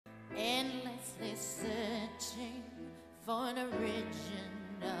Endlessly searching for an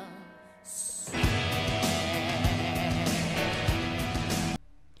original sin.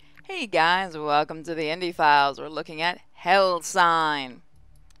 Hey guys, welcome to the Indie Files. We're looking at Hellsign.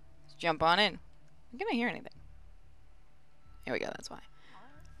 Let's jump on in. I'm gonna hear anything. Here we go, that's why.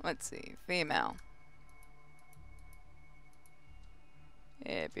 Let's see. Female.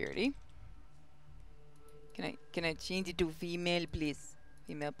 Yeah, Purity. Can I change it to female, please?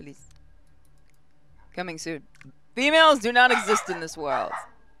 Female, please. Coming soon. Females do not exist in this world.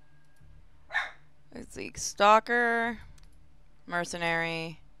 Let's see. Stalker.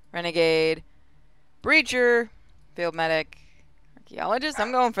 Mercenary. Renegade. Breacher. Field medic. Archaeologist.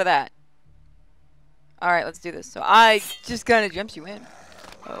 I'm going for that. Alright, let's do this. So I just kind of jumps you in.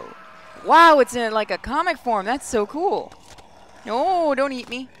 Oh. Wow, it's in like a comic form. That's so cool. No, don't eat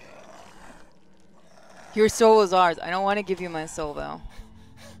me. Your soul is ours. I don't want to give you my soul, though.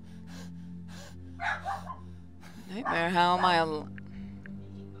 Nightmare, how am I...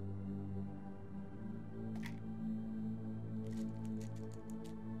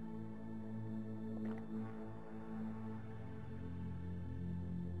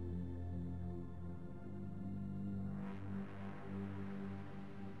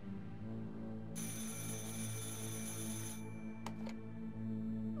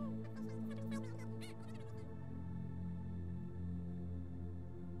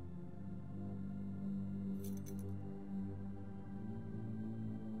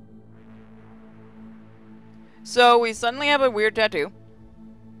 So we suddenly have a weird tattoo.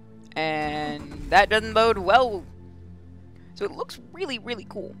 And that doesn't bode well. So it looks really, really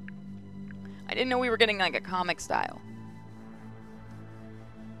cool. I didn't know we were getting like a comic style.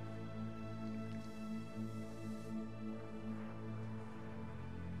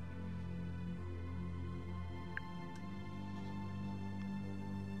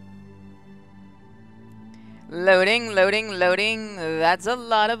 Loading, loading, loading. That's a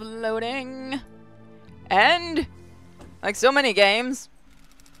lot of loading. And, like so many games.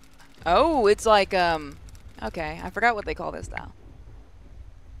 Oh, it's like, okay, I forgot what they call this now.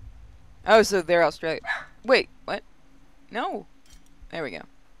 Oh, so they're Australian. Wait, what? No. There we go.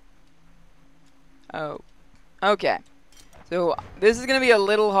 Oh, okay. So, this is going to be a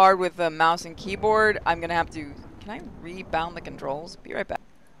little hard with the mouse and keyboard. I'm going to have to, can I rebound the controls? Be right back.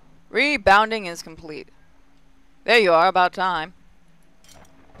 Rebounding is complete. There you are, about time.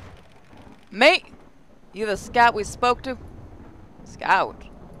 Mate! You the scout we spoke to? Scout?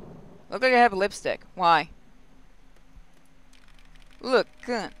 Look like I have lipstick. Why? Look,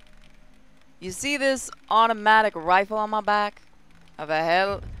 cunt. You see this automatic rifle on my back? I've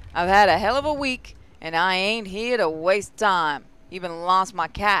had a hell of a week, and I ain't here to waste time. Even lost my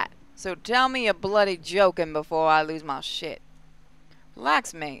cat. So tell me you're bloody joking before I lose my shit.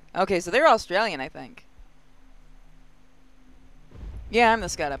 Relax, mate. Okay, so they're Australian, I think. Yeah, I'm the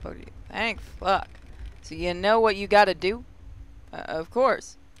scout up. Thank fuck. So you know what you gotta do? Of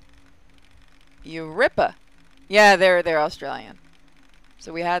course. You ripper. Yeah, they're Australian.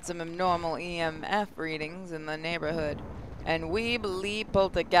 So we had some abnormal EMF readings in the neighborhood. And we believe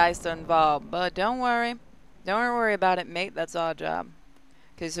poltergeists are involved. But don't worry. Don't worry about it, mate. That's our job.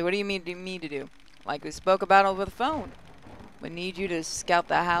 Okay, so what do you need me to do? Like we spoke about over the phone. We need you to scout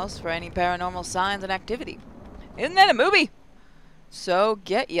the house for any paranormal signs and activity. Isn't that a movie? So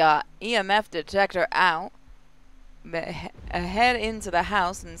get your EMF detector out, head into the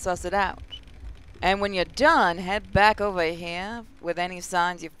house and suss it out. And when you're done, head back over here with any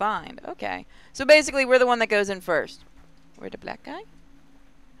signs you find. Okay. So basically, we're the one that goes in first. We're the black guy?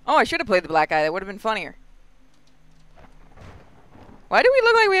 Oh, I should have played the black guy. That would have been funnier. Why do we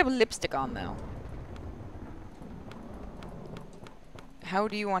look like we have lipstick on, though? How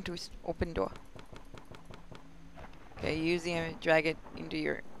do you want to open door? Okay, use the image, drag it into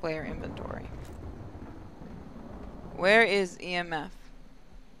your player inventory. Where is EMF?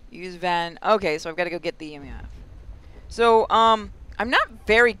 Use van. Okay, so I've got to go get the EMF. So, I'm not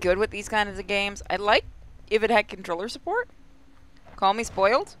very good with these kinds of games. I'd like if it had controller support. Call me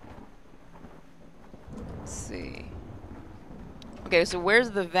spoiled. Let's see. Okay, so where's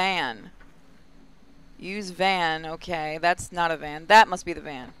the van? Use van. Okay, that's not a van. That must be the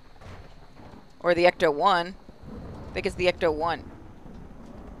van. Or the Ecto-1. I think it's the Ecto-1.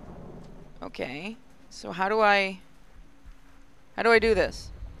 Okay. So how do I do this?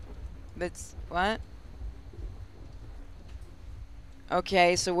 It's what?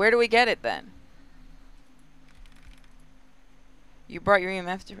 Okay, so where do we get it then? You brought your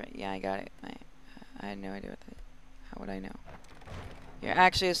EMF to... Yeah, I got it. I had no idea what that... How would I know? You're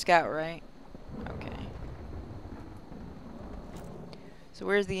actually a scout, right? Okay. So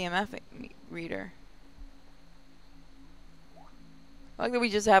where's the EMF reader? I like that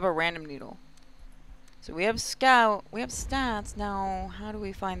we just have a random needle. So we have scout, we have stats. Now, how do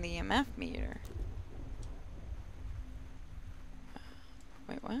we find the EMF meter?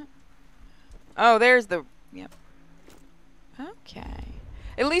 Wait, what? Oh, there's the, yep. Okay.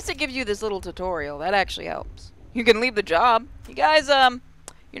 At least it gives you this little tutorial. That actually helps. You can leave the job. You guys,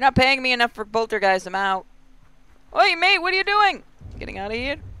 you're not paying me enough for Poltergeist. I'm out. Hey, mate, what are you doing? Getting out of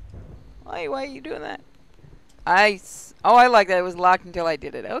here? Why are you doing that? Oh, I like that. It was locked until I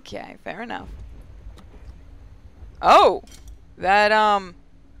did it. Okay, fair enough. Oh! That,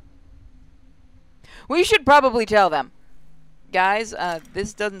 we should probably tell them. Guys,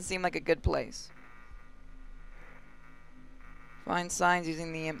 this doesn't seem like a good place. Find signs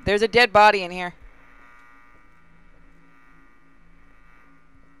using the... There's a dead body in here.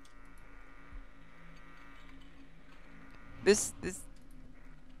 This...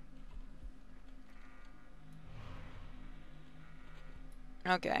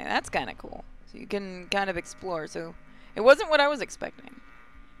 Okay, that's kind of cool. So you can kind of explore. So it wasn't what I was expecting.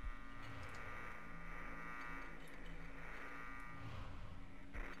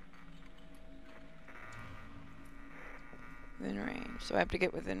 Within range. So I have to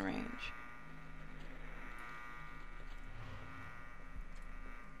get within range.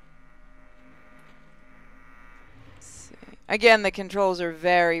 Let's see. Again, the controls are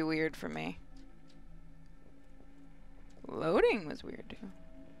very weird for me. Loading was weird too.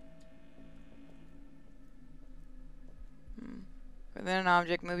 Within an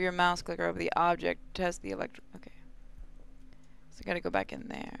object, move your mouse clicker over the object, test the electro... Okay. So I gotta go back in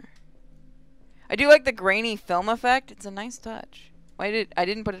there. I do like the grainy film effect. It's a nice touch. I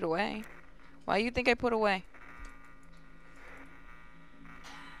didn't put it away. Why do you think I put away?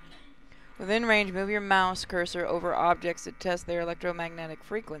 Within range, move your mouse cursor over objects to test their electromagnetic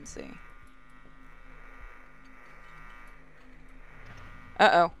frequency.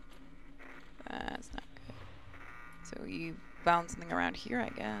 Uh-oh. That's not good. So you bounce something around here, I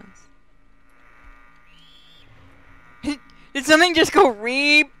guess. Did something just go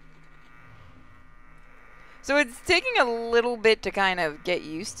reep? So it's taking a little bit to kind of get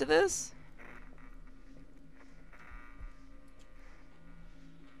used to this.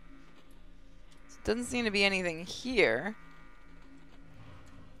 Doesn't seem to be anything here.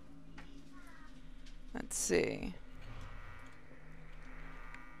 Let's see.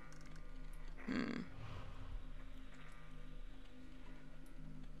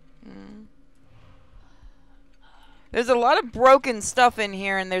 There's a lot of broken stuff in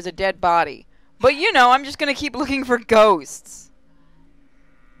here, and there's a dead body. But, you know, I'm just going to keep looking for ghosts.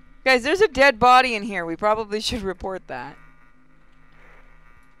 Guys, there's a dead body in here. We probably should report that.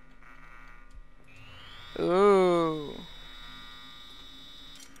 Ooh.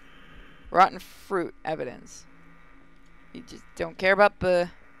 Rotten fruit evidence. You just don't care about the...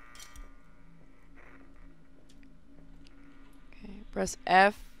 Okay, press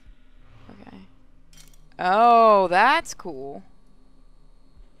F. Okay. Oh, that's cool.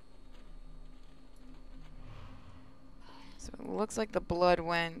 So it looks like the blood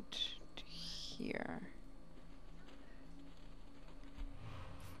went here.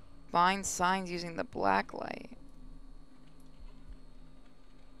 Find signs using the black light.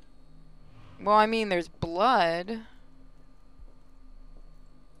 Well, I mean, there's blood.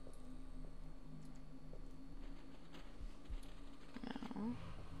 No.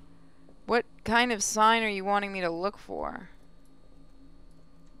 What kind of sign are you wanting me to look for?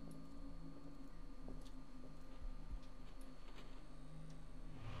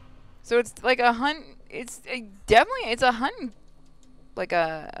 So it's like a hunt. It's definitely, it's a hunt. Like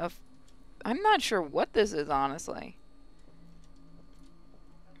I'm not sure what this is, honestly.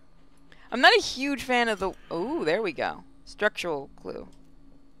 I'm not a huge fan of the... Oh, there we go. Structural clue.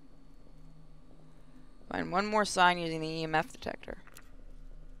 Find one more sign using the EMF detector.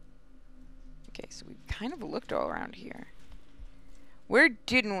 Okay, so we kind of looked all around here. Where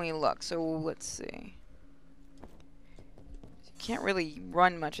didn't we look? So let's see. You can't really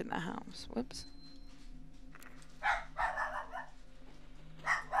run much in the house. Whoops.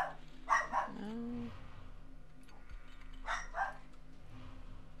 No.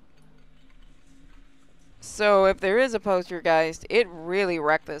 So if there is a poltergeist, it really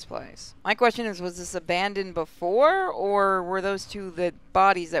wrecked this place. My question is, was this abandoned before, or were those two the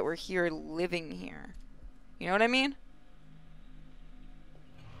bodies that were here living here? You know what I mean?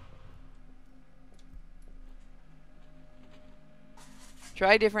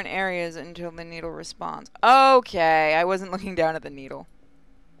 Try different areas until the needle responds. Okay, I wasn't looking down at the needle.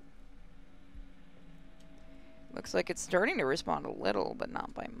 Looks like it's starting to respond a little, but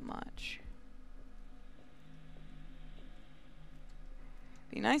not by much.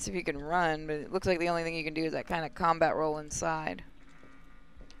 Be nice if you can run, but it looks like the only thing you can do is that kind of combat roll inside.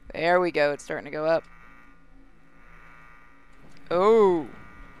 There we go. It's starting to go up. Oh.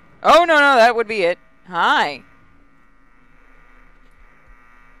 Oh, no, no, that would be it. Hi.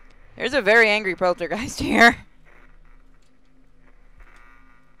 There's a very angry poltergeist here.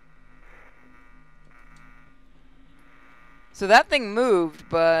 So that thing moved,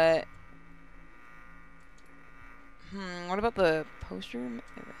 but... what about the poster?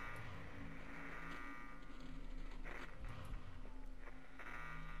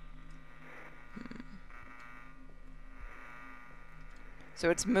 So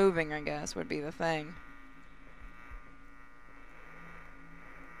it's moving, I guess, would be the thing.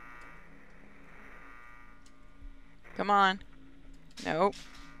 Come on. Nope.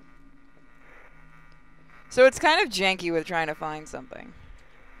 So it's kind of janky with trying to find something.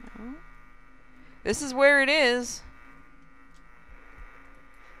 No. This is where it is.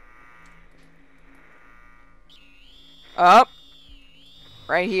 Up.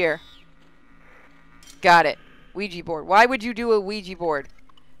 Right here. Got it. Ouija board. Why would you do a Ouija board?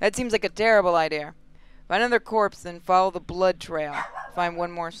 That seems like a terrible idea. Find another corpse, then follow the blood trail. Find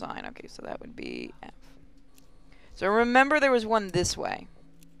one more sign. Okay, so that would be F. So remember there was one this way.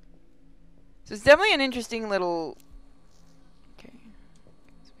 So it's definitely an interesting little... Okay.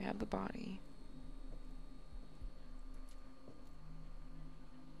 So we have the body.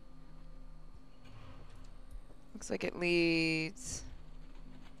 Looks like it leads...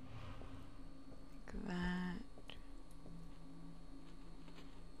 like that.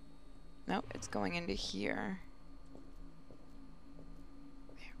 Nope, it's going into here.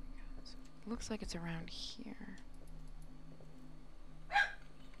 There we go. So it looks like it's around here.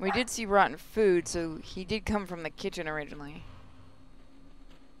 We did see rotten food, so he did come from the kitchen originally.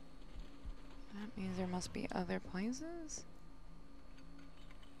 That means there must be other places?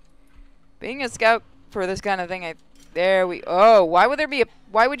 Being a scout for this kind of thing, oh, why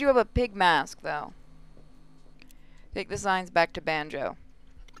would you have a pig mask, though? Take the signs back to Banjo.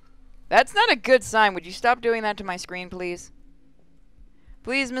 That's not a good sign. Would you stop doing that to my screen, please?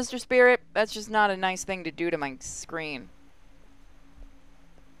 Please, Mr. Spirit. That's just not a nice thing to do to my screen.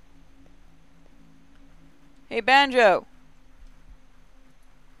 Hey, Banjo.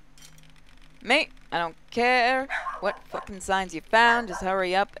 Mate, I don't care what fucking signs you found. Just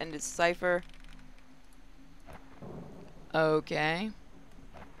hurry up and decipher. Okay.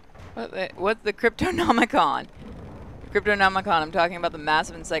 What's the Cryptonomicon? Cryptonomicon, I'm talking about the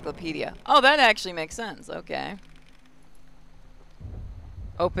massive encyclopedia. Oh, that actually makes sense. Okay.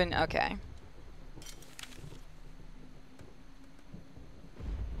 Open, okay.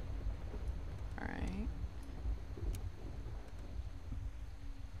 Alright.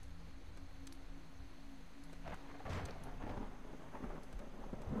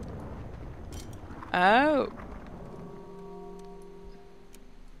 Oh.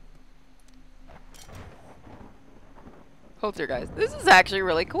 Poltergeist. This is actually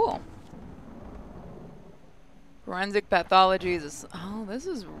really cool. Forensic pathology is... Oh, this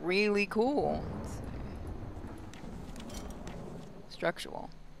is really cool. Let's see. Structural.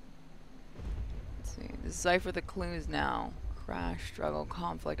 Let's see. Decipher the clues now. Crash, struggle,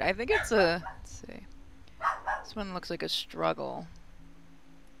 conflict. I think it's a... Let's see. This one looks like a struggle.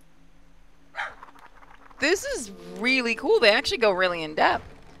 This is really cool. They actually go really in depth.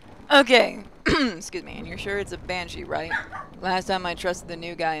 Okay. Excuse me. And you're sure it's a banshee, right? Last time I trusted the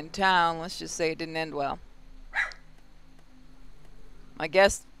new guy in town, let's just say it didn't end well. I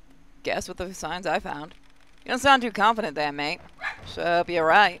guess with the signs I found. You don't sound too confident there, mate. So I hope you're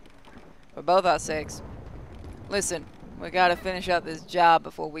right. For both our sakes. Listen, we gotta finish up this job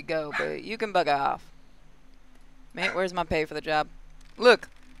before we go, but you can bugger off. Mate, where's my pay for the job? Look,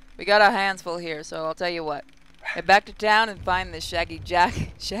 we got our hands full here, so I'll tell you what. Head back to town and find this shaggy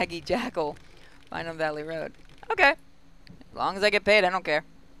jackal. Find on Valley Road. Okay. As long as I get paid, I don't care.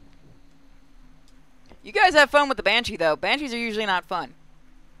 You guys have fun with the banshee, though. Banshees are usually not fun.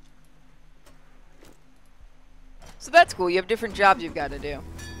 So that's cool. You have different jobs you've got to do.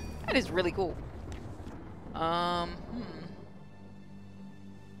 That is really cool. I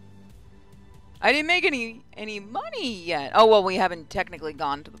didn't make any money yet. Oh, well, we haven't technically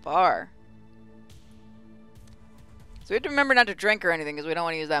gone to the bar. So we have to remember not to drink or anything because we don't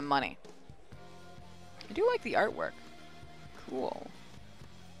want to use that money. I do like the artwork. Cool.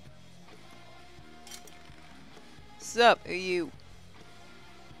 Sup, who you?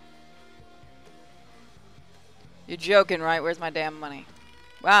 You're joking, right? Where's my damn money?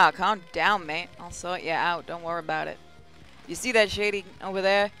 Wow, calm down, mate. I'll sort you out. Don't worry about it. You see that shady over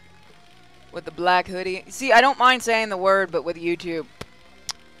there? With the black hoodie? See, I don't mind saying the word, but with YouTube.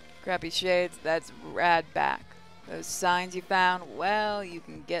 Crappy shades, that's rad back. Those signs you found, well, you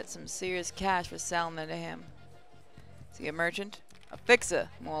can get some serious cash for selling them to him. Is he a merchant? A fixer,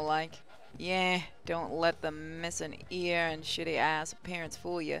 more like. Yeah, don't let the missing ear and shitty ass appearance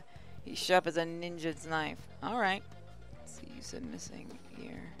fool you. He's sharp as a ninja's knife. Alright. See, you said missing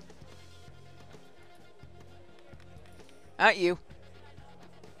ear. Not you.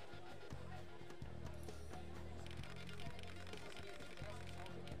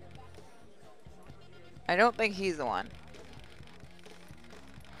 I don't think he's the one.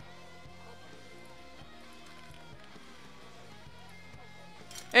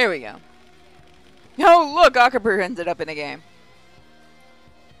 There we go. Oh, look! October ended up in a game.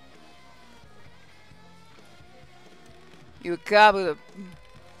 You a cop with a...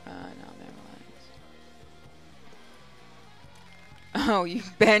 no, never mind. Oh, you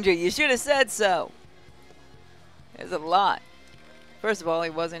Banjo, you should have said so. There's a lot. First of all, he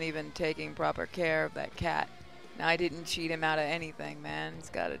wasn't even taking proper care of that cat. Now, I didn't cheat him out of anything, man.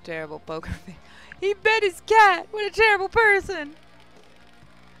 He's got a terrible poker face. He bet his cat! What a terrible person!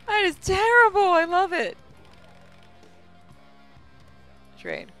 That is terrible! I love it!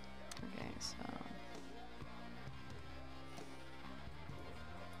 Trade. Okay, so...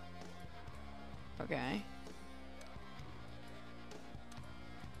 Okay.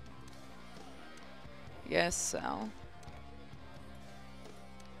 Yes, so...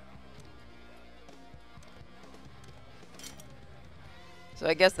 So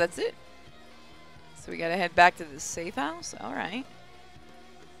I guess that's it. So we gotta head back to the safe house? Alright.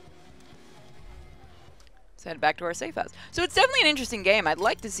 Let's head back to our safe house. So it's definitely an interesting game. I'd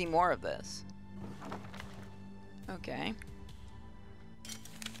like to see more of this. Okay.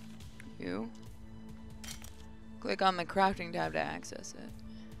 You. Click on the crafting tab to access it.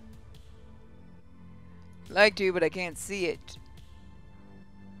 I'd like to, but I can't see it.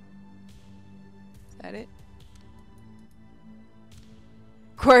 Is that it?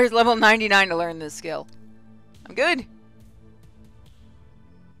 Requires level 99 to learn this skill. I'm good.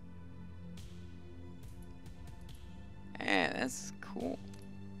 Yeah, that's cool.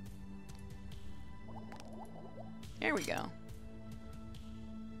 Here we go.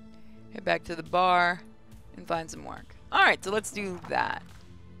 Head back to the bar and find some work. Alright, so let's do that.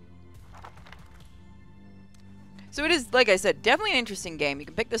 So it is, like I said, definitely an interesting game. You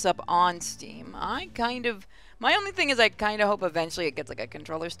can pick this up on Steam. My only thing is I kind of hope eventually it gets like a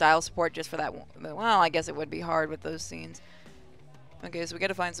controller style support just for that one. Well, I guess it would be hard with those scenes. Okay, so we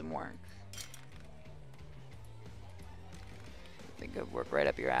gotta find some work. I think it would work right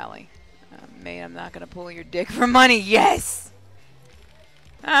up your alley. Mate, I'm not gonna pull your dick for money. Yes!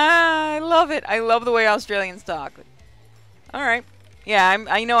 Ah, I love it. I love the way Australians talk. Alright. Yeah,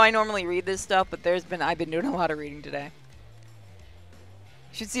 I know I normally read this stuff, but I've been doing a lot of reading today.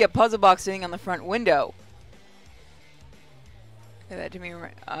 You should see a puzzle box sitting on the front window. Say that to me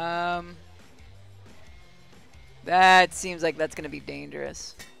right. That seems like that's gonna be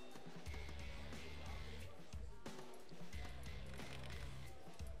dangerous.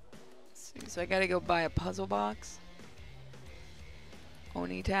 Let's see, so I gotta go buy a puzzle box.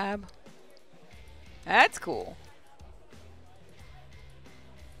 Oni tab. That's cool.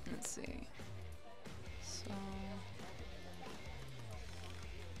 Let's see. So.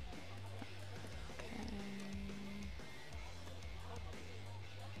 Okay.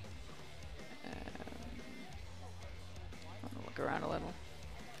 I'll look around a little.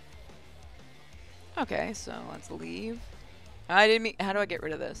 Okay, so let's leave. I didn't mean. How do I get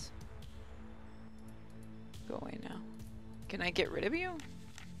rid of this? Go away now. Can I get rid of you?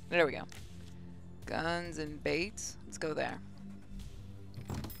 There we go. Guns and baits. Let's go there.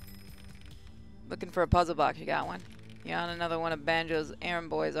 Looking for a puzzle box. You got one? You on another one of Banjo's errand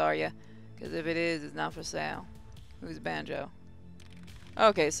boys, are you? Because if it is, it's not for sale. Who's Banjo?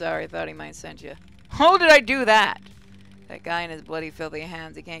 Okay, sorry. Thought he might send you. How did I do that? That guy in his bloody, filthy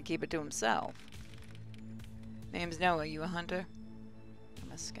hands. He can't keep it to himself. Name's Noah. You a hunter?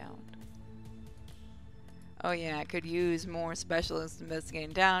 I'm a scout. Oh yeah, I could use more specialists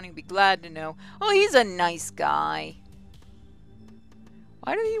investigating town. He'd be glad to know. Oh, he's a nice guy.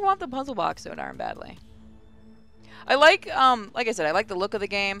 Why do you want the puzzle box so darn badly? I like I said, I like the look of the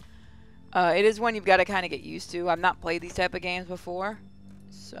game. It is one you've got to kind of get used to. I've not played these type of games before.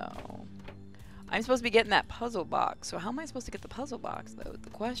 So, I'm supposed to be getting that puzzle box. So how am I supposed to get the puzzle box, though, is the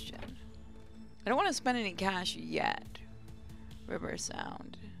question. I don't want to spend any cash yet. River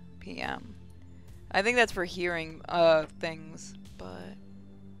Sound. PM. I think that's for hearing things, but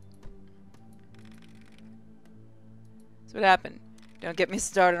That's what happened. Don't get me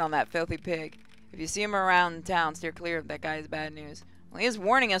started on that filthy pig. If you see him around town, steer clear of that guy's bad news. Well, he is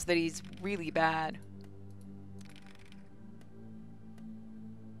warning us that he's really bad.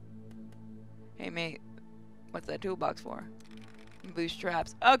 Hey, mate. What's that toolbox for? Boost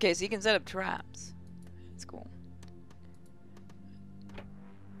traps. Okay, so you can set up traps. That's cool.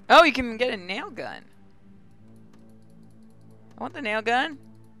 Oh, you can get a nail gun. I want the nail gun.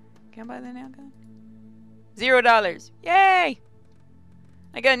 Can I buy the nail gun? $0. Yay!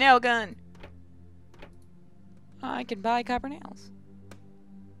 I got a nail gun. I can buy copper nails.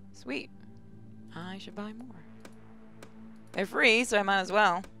 Sweet. I should buy more. They're free, so I might as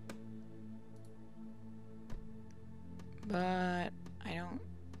well. But I don't...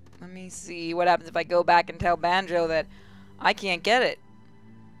 Let me see what happens if I go back and tell Banjo that I can't get it.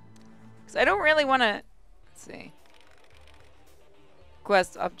 Because I don't really want to... Let's see.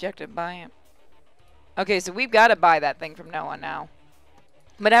 Quest objective, buy it. Okay, so we've got to buy that thing from Noah now.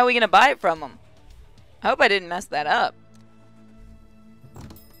 But how are we going to buy it from him? I hope I didn't mess that up.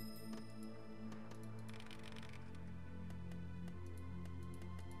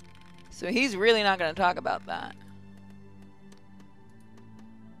 So he's really not going to talk about that.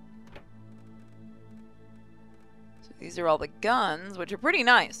 So these are all the guns, which are pretty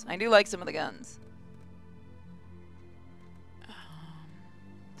nice. I do like some of the guns.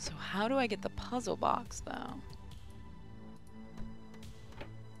 So how do I get the puzzle box, though?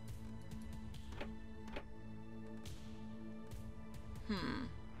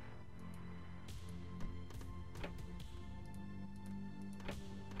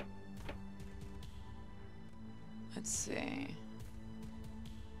 Let's see.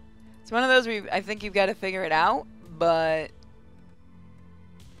 It's one of those where I think you've got to figure it out, but...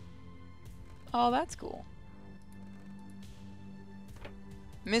 Oh, that's cool.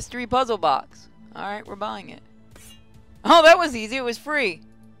 Mystery puzzle box. Alright, we're buying it. Oh, that was easy. It was free.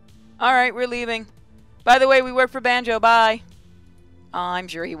 Alright, we're leaving. By the way, we work for Banjo. Bye. I'm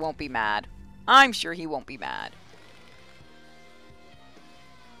sure he won't be mad. I'm sure he won't be mad.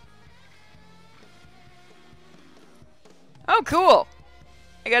 Oh, cool.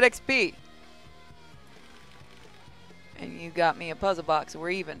 I got XP. And you got me a puzzle box, so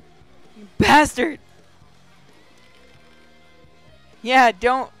we're even. You bastard! Yeah,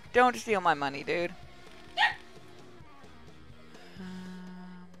 don't steal my money, dude.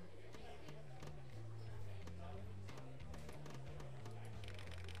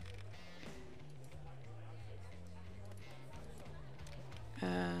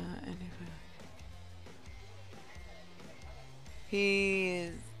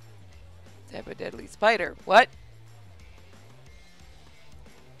 He's type of deadly spider. What?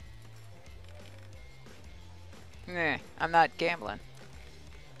 Nah, I'm not gambling.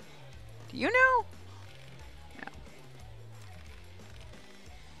 Do you know? No.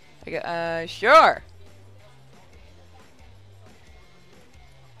 I got, sure.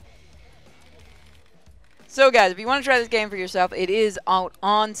 So guys, if you want to try this game for yourself, it is out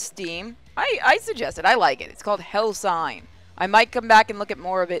on Steam. I suggest it. I like it. It's called Hellsign. I might come back and look at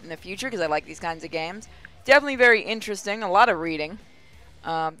more of it in the future because I like these kinds of games. Definitely very interesting. A lot of reading.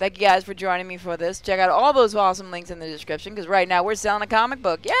 Thank you guys for joining me for this. Check out all those awesome links in the description because right now we're selling a comic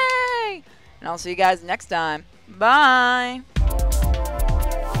book. Yay! And I'll see you guys next time. Bye!